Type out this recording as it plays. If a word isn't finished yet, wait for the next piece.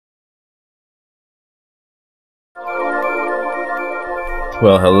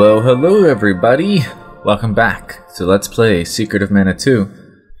Well, hello everybody! Welcome back to Let's Play Secret of Mana 2.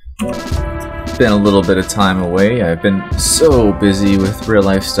 Been a little bit of time away. I've been so busy with real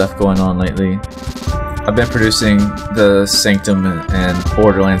life stuff going on lately. I've been producing the Sanctum and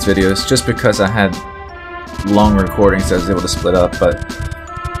Borderlands videos just because I had long recordings I was able to split up, but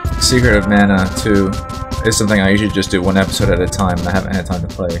Secret of Mana 2 is something I usually just do one episode at a time and I haven't had time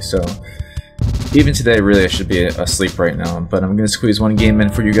to play, so even today really I should be asleep right now, but I'm gonna squeeze one game in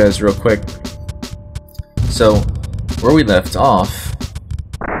for you guys real quick. So, where we left off,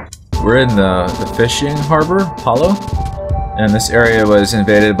 we're in the fishing harbor, Palo, and this area was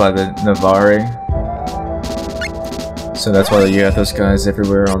invaded by the Navarre. So that's why you got those guys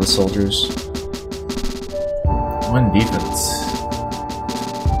everywhere, all the soldiers. One defense.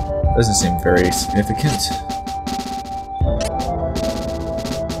 Doesn't seem very significant.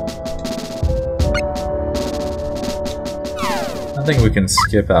 I think we can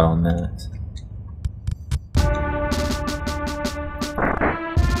skip out on that.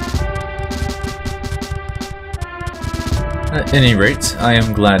 At any rate, I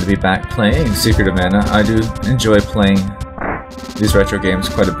am glad to be back playing Secret of Mana. I do enjoy playing these retro games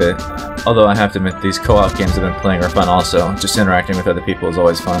quite a bit. Although I have to admit, these co-op games I've been playing are fun also. Just interacting with other people is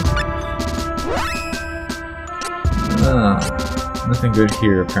always fun. Nothing good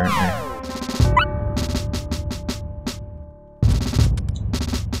here, apparently.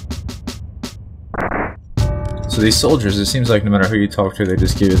 So these soldiers, it seems like no matter who you talk to, they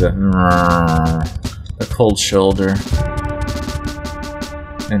just give you the cold shoulder.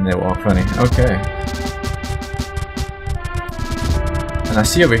 And they walk funny. Okay. And I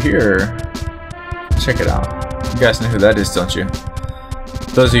see over here, check it out. You guys know who that is, don't you?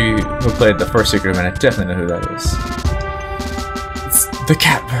 Those of you who played the first Secret of Mana definitely know who that is. It's the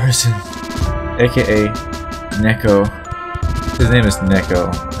cat person, aka Neko. His name is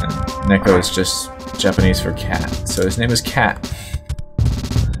Neko, and Neko is just Japanese for cat, so his name is Cat.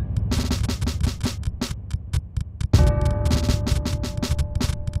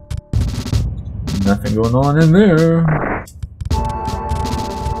 Nothing going on in there.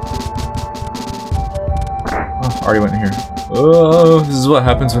 Oh, already went in here. Oh, this is what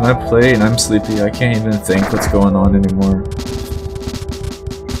happens when I play and I'm sleepy. I can't even think what's going on anymore.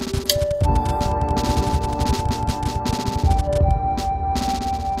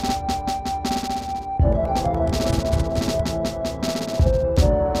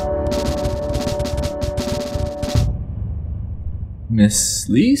 Miss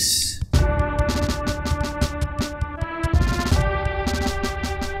Riesz?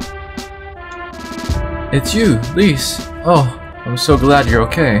 It's you, Riesz. Oh, I'm so glad you're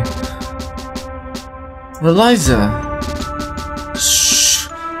okay. Eliza! Shh!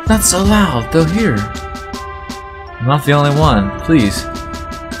 Not so loud, they'll hear. I'm not the only one. Please,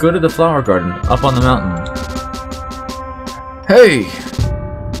 go to the flower garden, up on the mountain. Hey!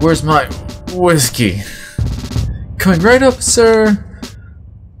 Where's my whiskey? Coming right up, sir!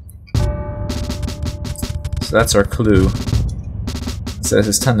 So that's our clue. It says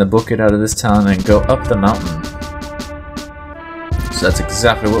it's time to book it out of this town and go up the mountain. So that's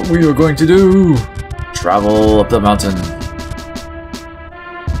exactly what we are going to do! Travel up the mountain.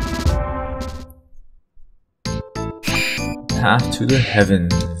 Path to the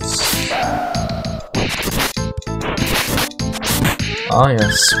heavens. Ah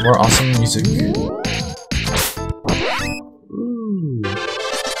yes, more awesome music.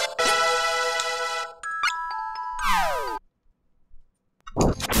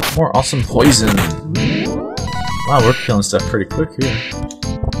 More awesome poison. Wow, we're killing stuff pretty quick here.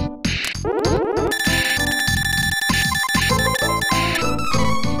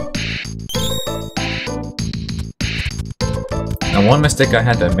 Now, one mistake I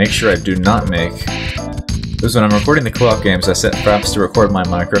had to make sure I do not make is when I'm recording the co-op games, I set Fraps to record my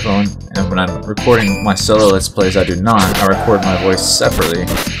microphone, and when I'm recording my solo Let's Plays, I do not. I record my voice separately.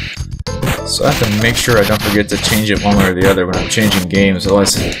 So I have to make sure I don't forget to change it one way or the other when I'm changing games,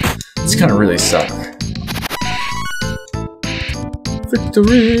 otherwise it's gonna really suck.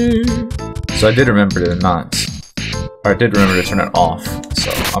 Victory! So I did remember to not, or I did remember to turn it off,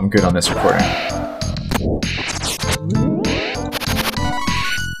 so I'm good on this recording.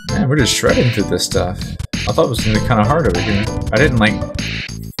 Man, we're just shredding through this stuff. I thought it was gonna be kind of hard over here. I didn't like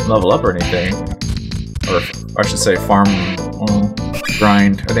level up or anything, or I should say farm.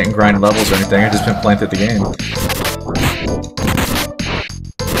 Grind. I didn't grind levels or anything, I've just been playing through the game.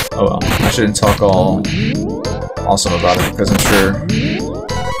 Oh well, I shouldn't talk all awesome about it because I'm sure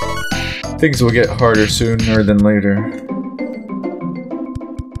things will get harder sooner than later.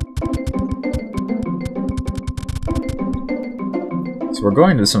 So we're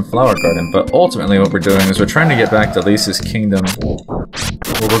going to some flower garden, but ultimately what we're doing is we're trying to get back to Lisa's kingdom, where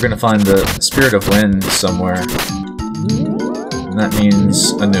we're going to find the Spirit of Wind somewhere. And that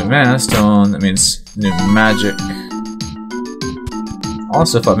means a new mana stone, that means new magic.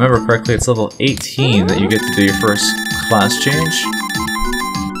 Also, if I remember correctly, it's level 18 that you get to do your first class change.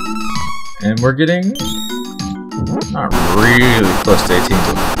 And we're getting not really close to 18,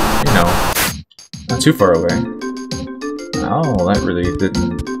 but you know, not too far away. Oh, that really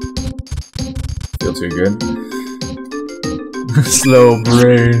didn't feel too good. Slow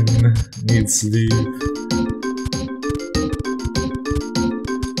brain needs sleep.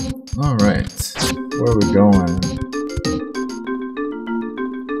 Alright, where are we going?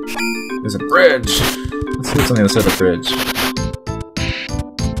 There's a bridge! Let's see what's on the other side of the bridge.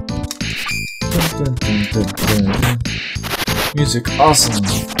 Dun, dun, dun, dun, dun. Music, awesome!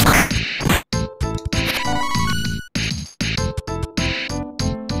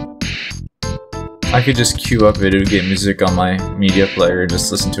 I could just queue up video game music on my media player and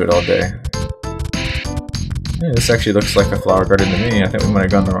just listen to it all day. Yeah, this actually looks like a flower garden to me. I think we might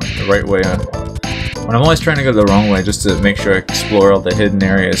have gone the right way. When I'm always trying to go the wrong way just to make sure I explore all the hidden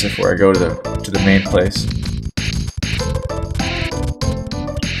areas before I go to the main place.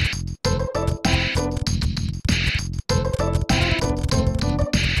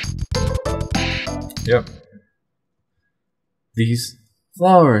 Yep. These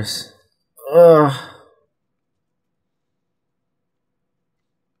flowers. Ugh.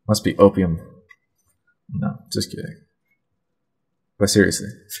 Must be opium. No, just kidding. But seriously.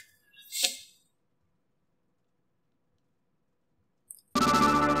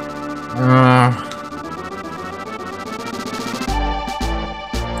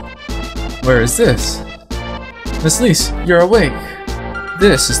 Where is this? Miss Lise, you're awake.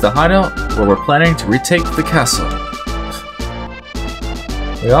 This is the hideout where we're planning to retake the castle.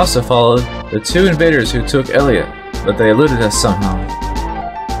 We also followed the two invaders who took Elliot, but they eluded us somehow.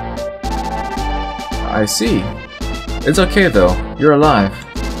 I see. It's okay though, you're alive.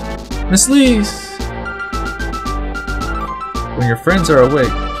 Miss Lise! When your friends are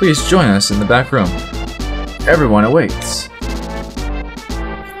awake, please join us in the back room. Everyone awaits.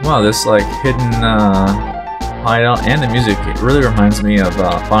 Wow, this like hidden hideout and the music, it really reminds me of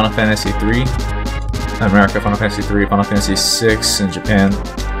Final Fantasy III. America, Final Fantasy III, Final Fantasy VI in Japan.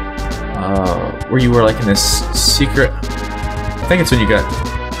 Where you were like in this secret... I think it's when you got...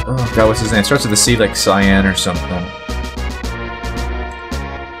 Oh god, what's his name? It starts with a C, like Cyan or something.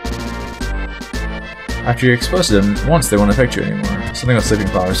 After you're exposed to them once, they won't affect you anymore. Something with sleeping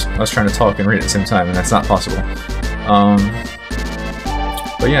powers. I was trying to talk and read at the same time, and that's not possible.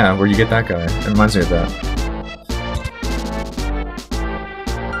 But yeah, where you get that guy. It reminds me of that.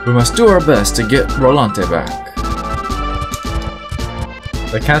 We must do our best to get Rolante back.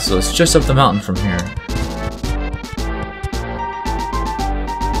 The castle is just up the mountain from here.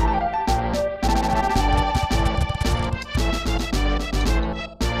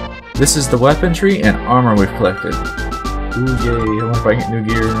 This is the weaponry and armor we've collected. Ooh, yay, I wonder if I get new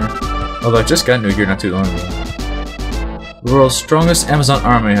gear. Although I just got new gear not too long ago. The world's strongest Amazon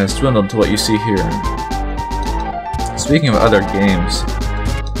army has dwindled to what you see here. Speaking of other games,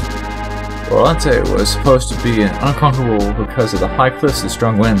 Rolante was supposed to be unconquerable because of the high cliffs and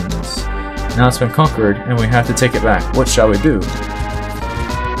strong winds. Now it's been conquered and we have to take it back. What shall we do?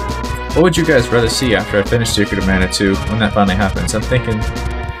 What would you guys rather see after I finish Secret of Mana 2 when that finally happens? I'm thinking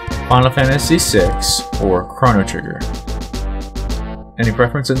Final Fantasy VI or Chrono Trigger. Any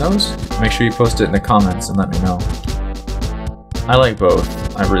preference in those? Make sure you post it in the comments and let me know. I like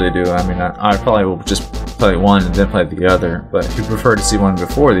both. I really do. I mean, I probably will just play one and then play the other, but if you prefer to see one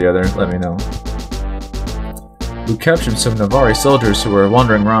before the other, let me know. We captured some Navari soldiers who were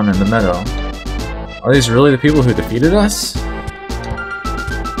wandering around in the meadow. Are these really the people who defeated us?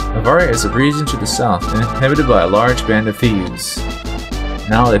 Navari is a region to the south, inhabited by a large band of thieves.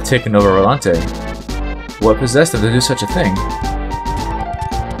 Now they've taken over Rolante. What possessed them to do such a thing?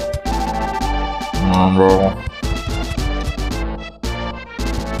 Bro.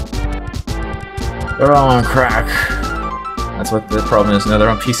 They're all on crack. That's what the problem is. No, they're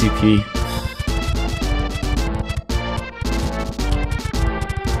on PCP.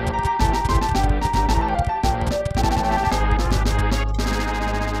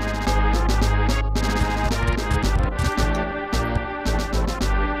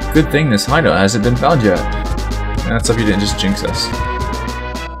 Good thing this hideout hasn't been found yet. And that's if you didn't just jinx us.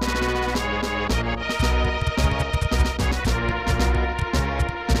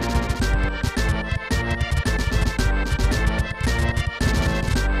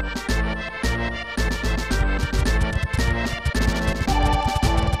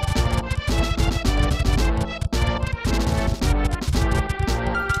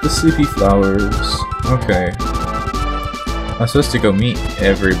 sleepy flowers. Okay. I'm supposed to go meet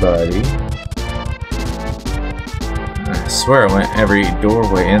everybody. I swear I went every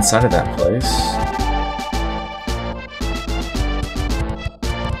doorway inside of that place.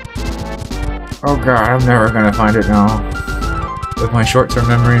 Oh god, I'm never gonna find it now. With my short-term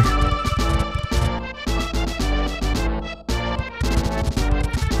memory.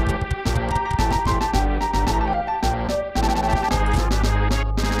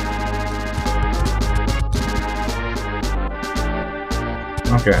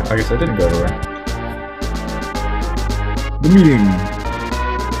 Okay, I guess I didn't go to her. The meeting!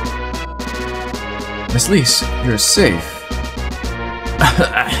 Miss Lise, you're safe.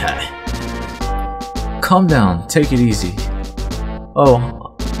 Calm down, take it easy.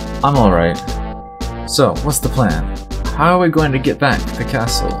 Oh, I'm alright. So, what's the plan? How are we going to get back to the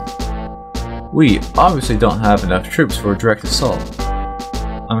castle? We obviously don't have enough troops for a direct assault.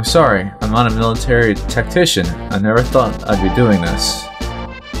 I'm sorry, I'm not a military tactician. I never thought I'd be doing this.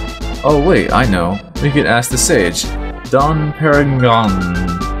 Oh wait, I know. We could ask the sage. Don Paragon.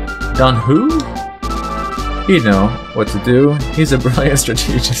 Don who? He'd know what to do. He's a brilliant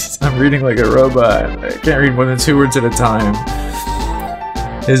strategist. I'm reading like a robot. I can't read more than 2 words at a time.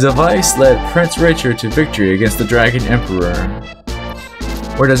 His advice led Prince Richard to victory against the Dragon Emperor.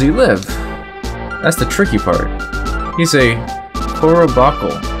 Where does he live? That's the tricky part. He's a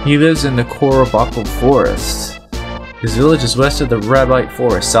Corobokkle. He lives in the Corobokkle forest. His village is west of the Rabite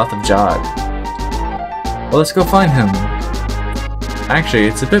Forest, south of Jod. Well, let's go find him. Actually,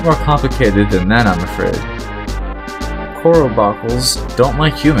 it's a bit more complicated than that, I'm afraid. Corobokkles don't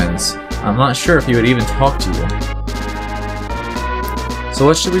like humans. I'm not sure if he would even talk to you. So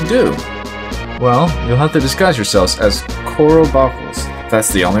what should we do? Well, you'll have to disguise yourselves as Corobokkles. That's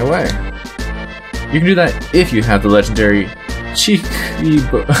the only way. You can do that if you have the legendary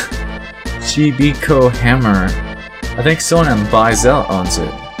Chibiko hammer. I think someone in Publiser owns it.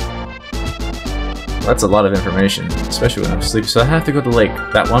 That's a lot of information, especially when I'm asleep. So I have to go to like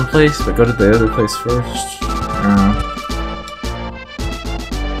that one place, but go to the other place first.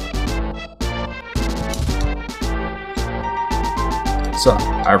 So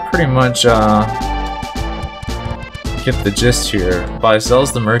I pretty much get the gist here.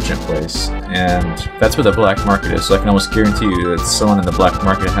 Publiser's the merchant place, and that's where the black market is. So I can almost guarantee you that someone in the black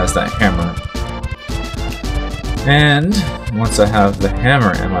market has that hammer. And once I have the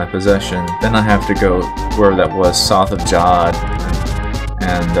hammer in my possession, then I have to go where that was, south of Jod,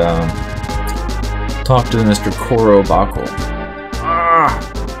 and talk to Mr. Corobokkle. Ah!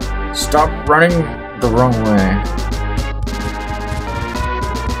 Stop running the wrong way.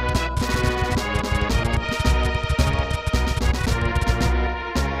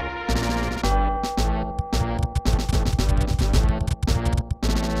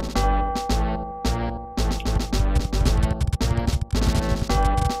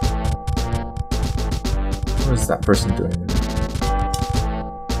 What is that person doing?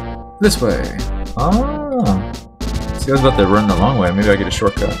 This way. Ah. See, I was about to run the long way. Maybe I get a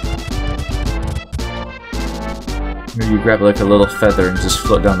shortcut. Maybe you grab like a little feather and just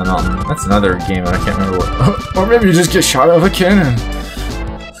float down the mountain. That's another game and I can't remember what. Or maybe you just get shot out of a cannon.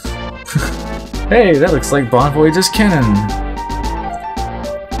 Hey, that looks like Bon Voyage's cannon.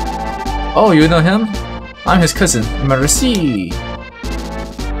 Oh, you know him? I'm his cousin, Merci.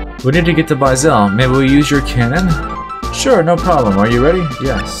 We need to get to Publiser. Maybe we'll use your cannon? Sure, no problem. Are you ready?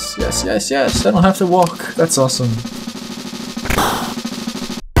 Yes, yes, yes, yes. I don't have to walk. That's awesome.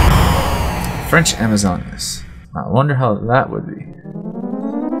 French Amazons. I wonder how that would be.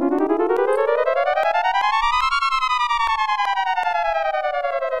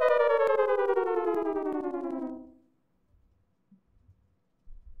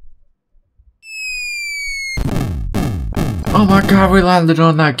 Oh my god, we landed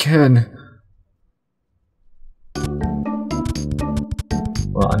on that kid!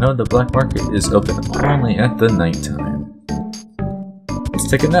 Well, I know the black market is open only at the nighttime. Let's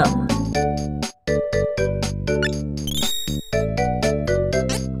take a nap.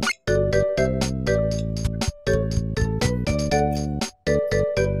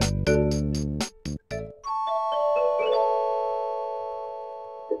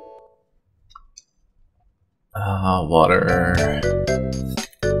 Water.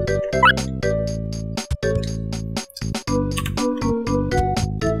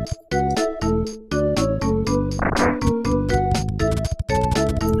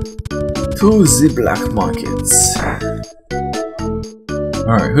 To the black markets.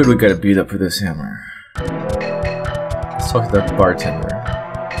 Alright, who do we gotta beat up for this hammer? Let's talk to the bartender.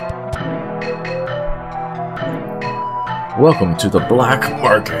 Welcome to the black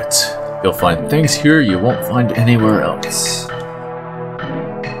market. You'll find things here you won't find anywhere else.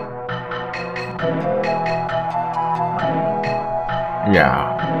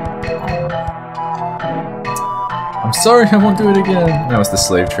 Yeah. I'm sorry, I won't do it again. That was the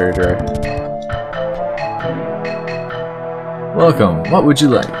slave trade, right? Welcome. What would you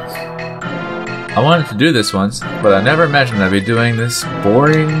like? I wanted to do this once, but I never imagined I'd be doing this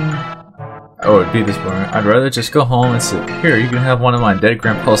boring. Oh, it'd be this boring. I'd rather just go home and sit. Here, you can have one of my dead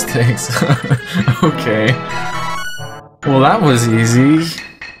grandpa's things. Okay. Well, that was easy.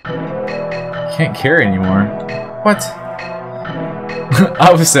 Can't carry anymore. What?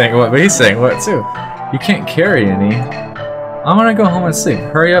 I was saying what, but he's saying what too. You can't carry any. I'm gonna go home and sleep.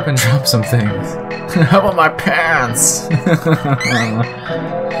 Hurry up and drop some things. How about my pants?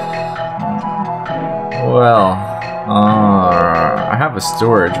 Well, I have a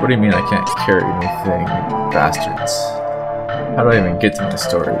storage. What do you mean I can't carry anything, you bastards? How do I even get to my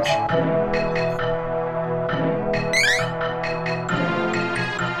storage?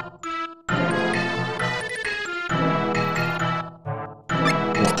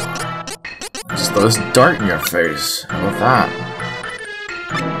 Just throw this dart in your face. How about that?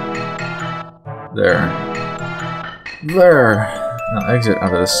 There. There. Now exit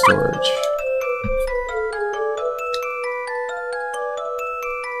out of the storage.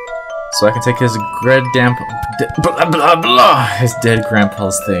 So I can take his his dead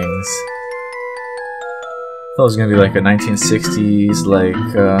grandpa's things. I thought it was gonna be like a 1960s like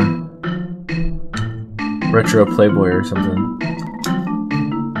retro Playboy or something.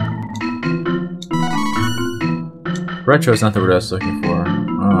 Retro is not the word I was looking for.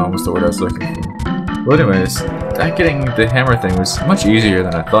 Oh, what's the word I was looking for? Well, anyways, that getting the hammer thing was much easier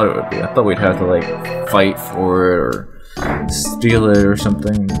than I thought it would be. I thought we'd have to like fight for it or steal it or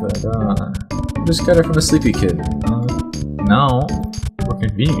something, but just got it from the sleepy kid. No, more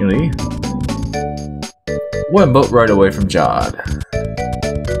conveniently, one boat ride away from Jad.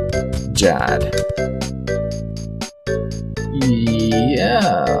 Yeah,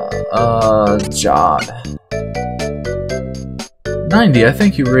 Jad. 90, I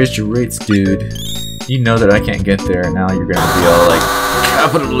think you raised your rates, dude. You know that I can't get there, and now you're gonna be all like,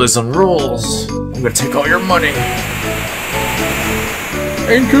 capitalism rules. I'm gonna take all your money.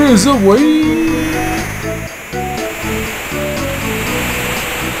 Anchor is away!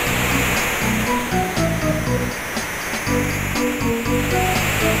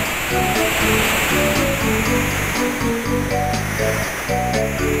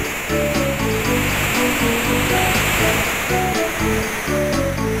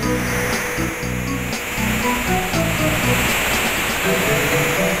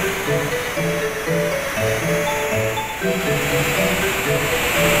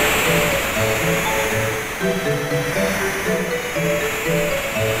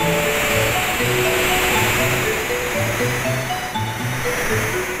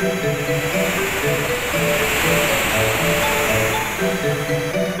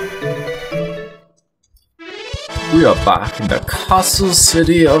 We are back in the castle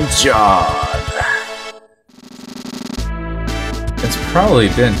city of Jad. It's probably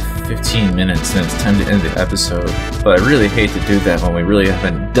been 15 minutes and it's time to end the episode, but I really hate to do that when we really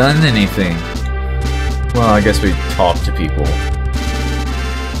haven't done anything. Well, I guess we talked to people.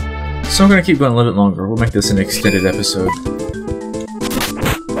 So I'm gonna keep going a little bit longer. We'll make this an extended episode.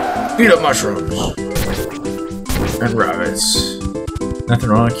 Beat up mushrooms! And rabbits. Nothing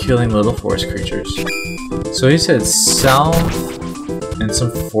wrong with killing little forest creatures. So he said south and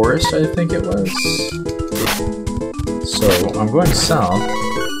some forest, I think it was. So I'm going south.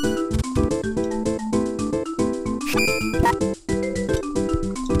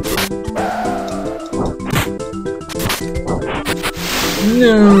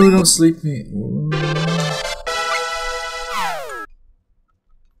 No, don't sleep me.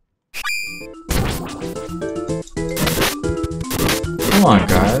 Come on,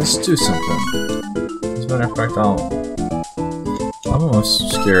 guys, do something. As a matter of fact, I'm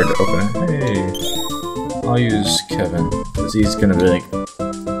almost scared to open it. Hey, I'll use Kevin because he's gonna be like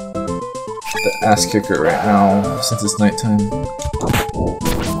the ass kicker right now since it's nighttime.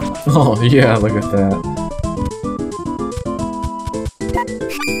 Oh yeah, look at that.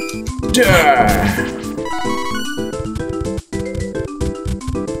 Die!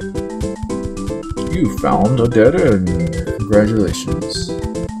 You found a dead end. Congratulations.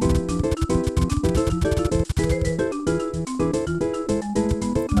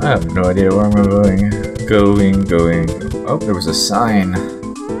 I have no idea where I'm going. Going. Oh, there was a sign.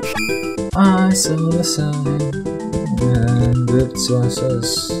 I saw the sign. And it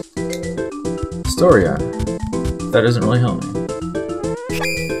says Storia. that doesn't really help me.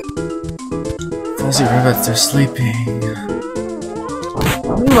 Fuzzy rabbits are sleeping.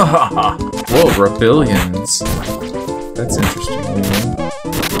 Whoa, rebellions. That's interesting.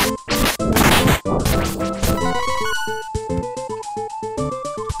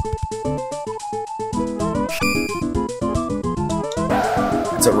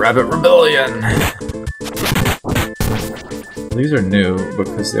 It's a rabbit rebellion! These are new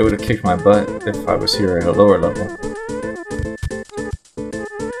because they would have kicked my butt if I was here at a lower level.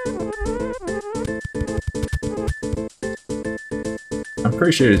 I'm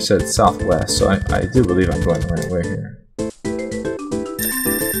pretty sure it said southwest, so I do believe I'm going the right way here.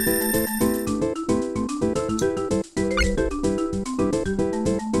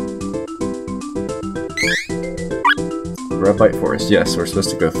 Rabbite Forest, yes, we're supposed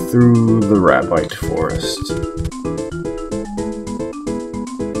to go through the Rabbite Forest.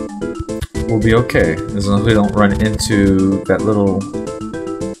 We'll be okay, as long as we don't run into that little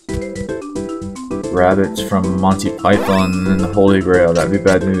rabbit from Monty Python and the Holy Grail. That'd be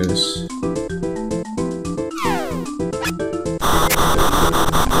bad news.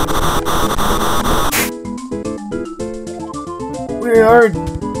 We are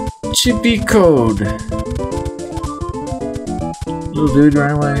Chippy Code. Little dude,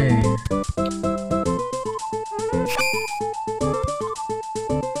 run away.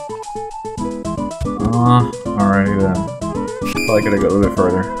 Alrighty then. Probably gotta go a little bit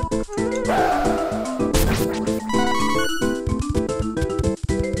further.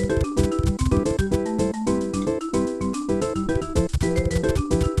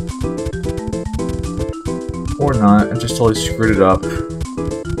 Or not, I just totally screwed it up.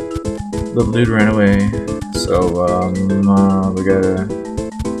 Little dude ran away. So, we gotta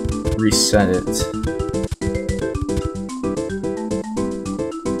reset it.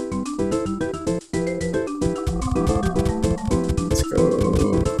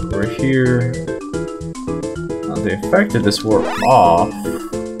 Here. Now the effect of this wore off.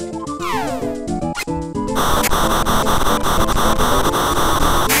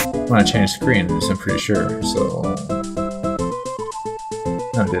 When I changed screens, I'm pretty sure, so...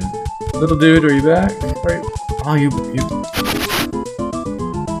 No, it didn't. Little dude, are you back? Right. Oh, you...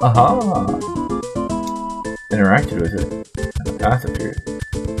 Aha! Interacted with it. And a path appeared.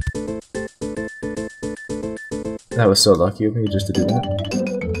 That was so lucky of me just to do that.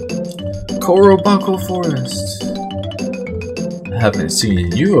 Corobokkle Forest. Haven't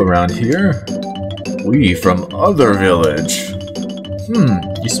seen you around here. We from other village.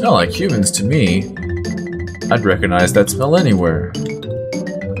 You smell like humans to me. I'd recognize that smell anywhere.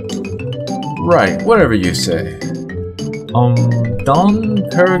 Right, whatever you say. Don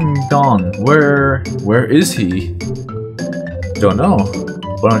Don, where is he? Don't know.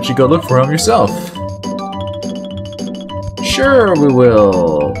 Why don't you go look for him yourself? Sure, we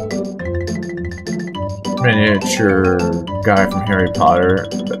will. Miniature guy from Harry Potter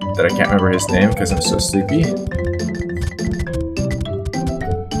that I can't remember his name because I'm so sleepy.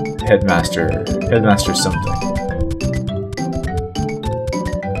 Headmaster something.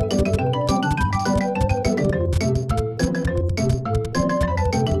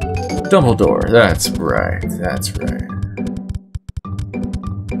 Dumbledore, that's right, that's right.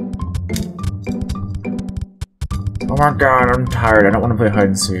 Oh my god, I'm tired, I don't want to play hide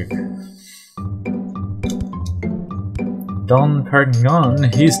and seek. Don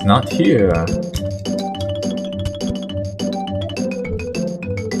Perignon, he's not here.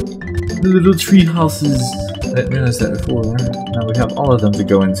 The little tree houses. I didn't realize that before. Now we have all of them to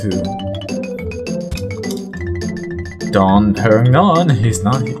go into. Don Perignon, he's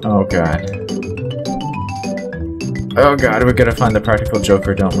not here. Oh god. Oh god, we gotta find the practical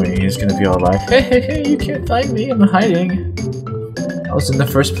joker, don't we? He's gonna be all like, hey, you can't find me, I'm hiding. I was in the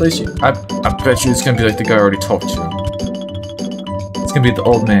first place. I bet you it's gonna be like the guy I already talked to. It's gonna be the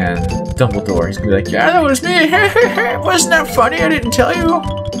old man, Dumbledore. He's gonna be like, yeah, that was me. Wasn't that funny? I didn't tell you.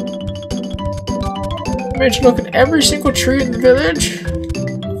 I made you look at every single tree in the village.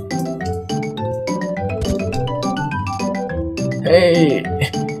 Hey,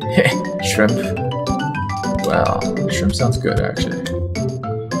 shrimp. Wow, shrimp sounds good actually.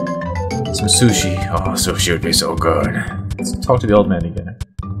 Some sushi. Oh, sushi would be so good. Let's talk to the old man again.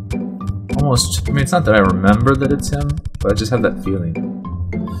 Almost, I mean, it's not that I remember that it's him, but I just have that feeling.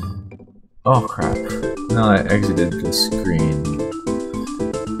 Oh crap. Now I exited the screen.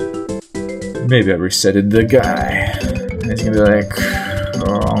 Maybe I resetted the guy. And he's gonna be like,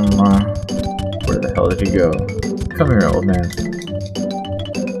 where the hell did he go? Come here, old man.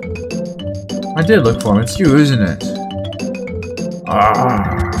 I did look for him, it's you, isn't it?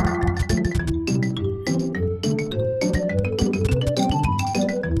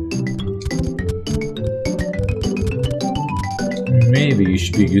 Maybe you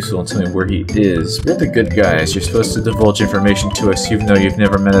should be useful and tell me where he is. We're the good guys. You're supposed to divulge information to us even though you've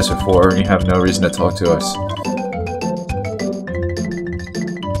never met us before and you have no reason to talk to us.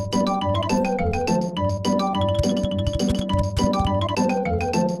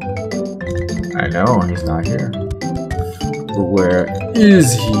 I know, he's not here. But where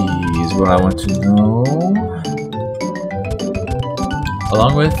is he is what I want to know.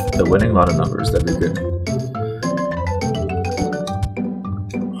 Along with the winning lotto numbers, that'd be good.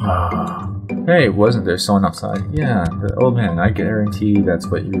 Hey, wasn't there someone outside? Yeah, the old man, I guarantee that's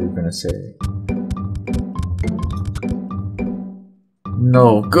what you were gonna say.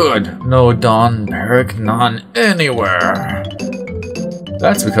 No good, no Don Barrack, none anywhere.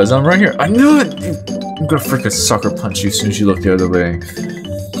 That's because I'm right here. I knew it! I'm gonna freaking sucker punch you as soon as you look the other way.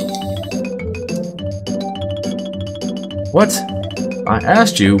 What? I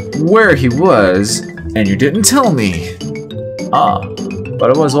asked you where he was, and you didn't tell me. Ah,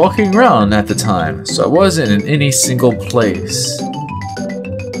 but I was walking around at the time, so I wasn't in any single place.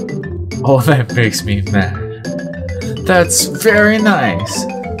 Oh, that makes me mad. That's very nice.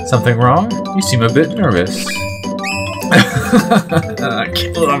 Something wrong? You seem a bit nervous.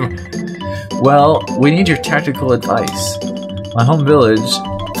 Kill him. Well, we need your tactical advice. My home village,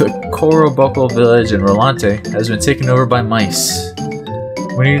 the Corobokkle village in Rolante, has been taken over by mice.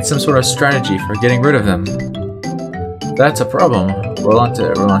 We need some sort of strategy for getting rid of them. That's a problem.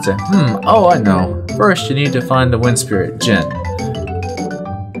 Rolante. Oh, I know. First, you need to find the wind spirit, Jin.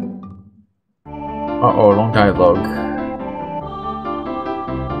 Uh-oh, long dialogue.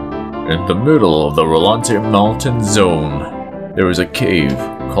 In the middle of the Rolante mountain zone, there is a cave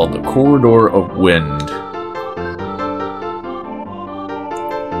called the Corridor of Wind.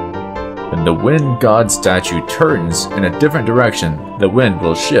 When the wind god statue turns in a different direction, the wind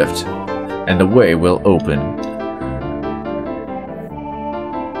will shift, and the way will open.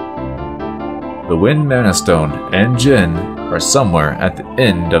 The Wind Mana Stone and Jin are somewhere at the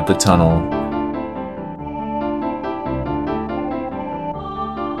end of the tunnel.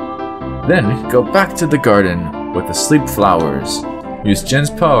 Then go back to the garden with the sleep flowers. Use Jin's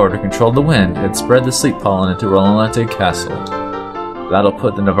power to control the wind and spread the sleep pollen into Rolante Castle. That'll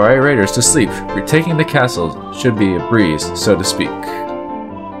put the Navarre Raiders to sleep. Retaking the castle should be a breeze, so to speak.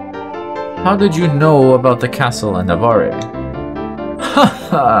 How did you know about the castle and Navarre?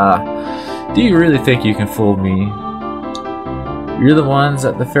 Haha! Do you really think you can fool me? You're the ones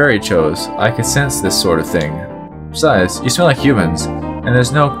that the fairy chose. I can sense this sort of thing. Besides, you smell like humans, and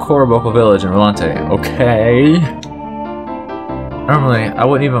there's no Corobokkle village in Rolante, okay? Normally, I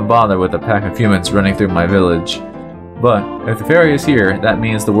wouldn't even bother with a pack of humans running through my village. But if the fairy is here, that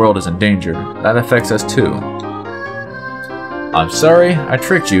means the world is in danger. That affects us too. I'm sorry, I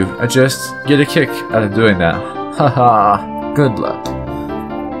tricked you. I just get a kick out of doing that. Haha, good luck.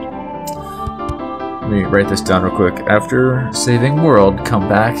 Let me write this down real quick. After saving world, come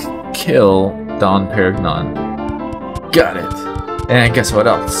back, kill Don Perignon. Got it. And guess what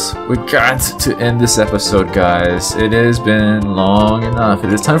else? We got to end this episode, guys. It has been long enough.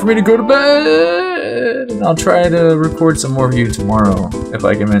 It is time for me to go to bed. And I'll try to record some more of you tomorrow if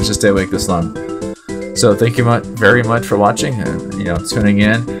I can manage to stay awake this long. So thank you very much for watching and tuning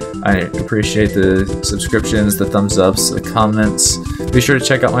in. I appreciate the subscriptions, the thumbs ups, the comments. Be sure to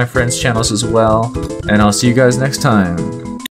check out my friends' channels as well. And I'll see you guys next time.